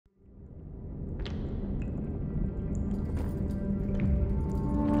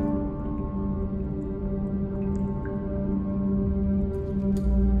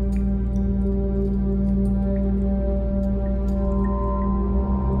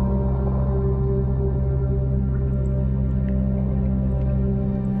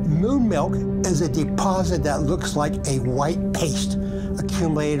Moonmilk is a deposit that looks like a white paste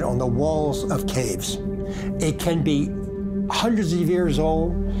accumulated on the walls of caves. It can be hundreds of years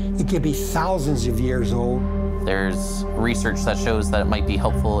old. It can be thousands of years old. There's research that shows that it might be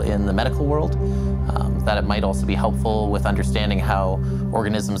helpful in the medical world, that it might also be helpful with understanding how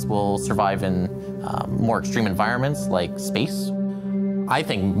organisms will survive in more extreme environments like space. I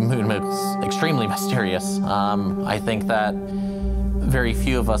think Moonmilk's extremely mysterious. I think that very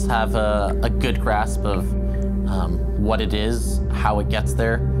few of us have a good grasp of what it is, how it gets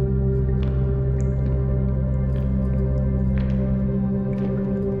there.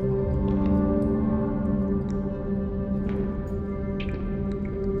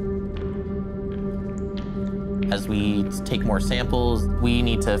 As we take more samples, we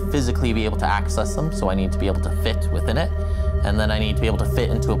need to physically be able to access them, so I need to be able to fit within it. And then I need to be able to fit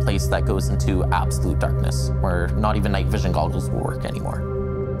into a place that goes into absolute darkness, where not even night vision goggles will work anymore.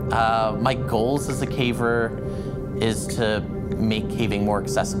 My goals as a caver is to make caving more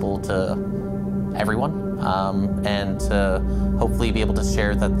accessible to everyone, and to hopefully be able to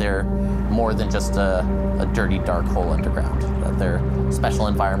share that they're more than just a dirty, dark hole underground, that they're special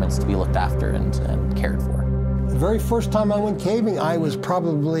environments to be looked after and cared for. The very first time I went caving, I was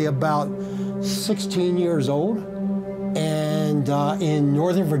probably about 16 years old, and in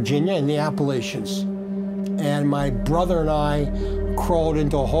Northern Virginia in the Appalachians. And my brother and I crawled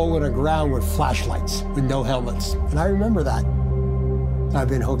into a hole in the ground with flashlights, with no helmets. And I remember that. I've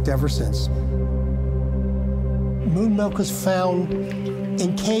been hooked ever since. Moonmilk is found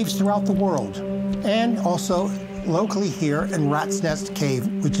in caves throughout the world, and also locally here in Rat's Nest Cave,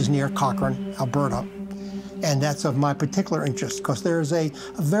 which is near Cochrane, Alberta. And that's of my particular interest, because there's a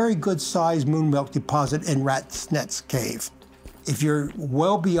very good-sized Moonmilk deposit in Rat's Nest Cave. If you're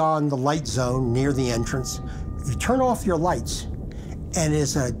well beyond the light zone near the entrance, you turn off your lights, and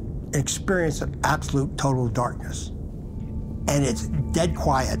it's an experience of absolute total darkness. And it's dead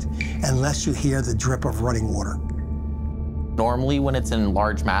quiet unless you hear the drip of running water. Normally, when it's in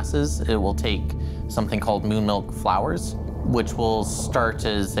large masses, it will take something called Moonmilk flowers, which will start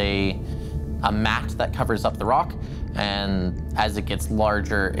as a mat that covers up the rock, and as it gets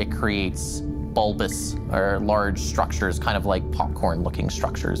larger, it creates bulbous or large structures, kind of like popcorn-looking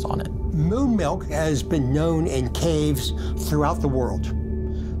structures on it. Moonmilk has been known in caves throughout the world,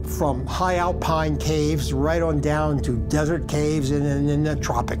 from high alpine caves right on down to desert caves in the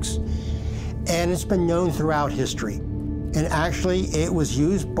tropics. And it's been known throughout history. And actually, it was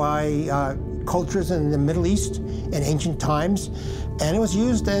used by cultures in the Middle East in ancient times, and it was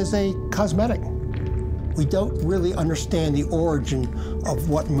used as a cosmetic. We don't really understand the origin of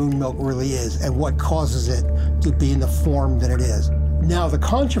what Moonmilk really is and what causes it to be in the form that it is. Now, the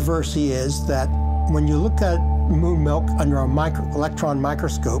controversy is that when you look at Moonmilk under a electron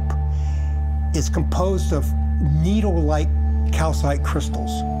microscope, it's composed of needle-like calcite crystals.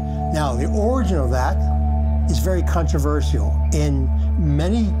 Now, the origin of that is very controversial. In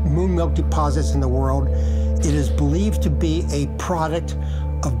many Moonmilk deposits in the world, it is believed to be a product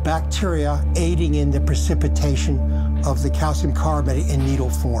of bacteria aiding in the precipitation of the calcium carbonate in needle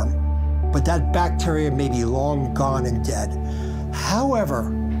form. But that bacteria may be long gone and dead. However,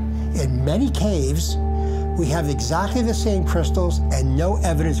 in many caves, we have exactly the same crystals and no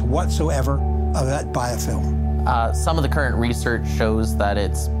evidence whatsoever of that biofilm. Some of the current research shows that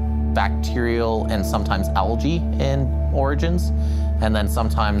it's bacterial and sometimes algae in origins, and then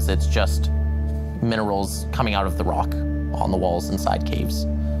sometimes it's just minerals coming out of the rock on the walls inside caves.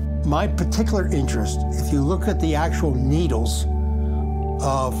 My particular interest, if you look at the actual needles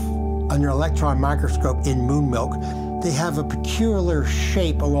under an electron microscope in Moonmilk, they have a peculiar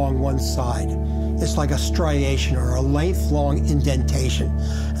shape along one side. It's like a striation or a length-long indentation,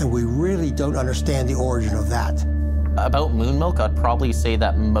 and we really don't understand the origin of that. About Moonmilk, I'd probably say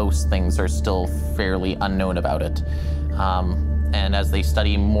that most things are still fairly unknown about it. And as they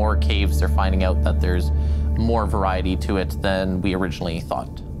study more caves, they're finding out that there's more variety to it than we originally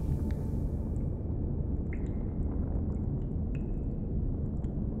thought.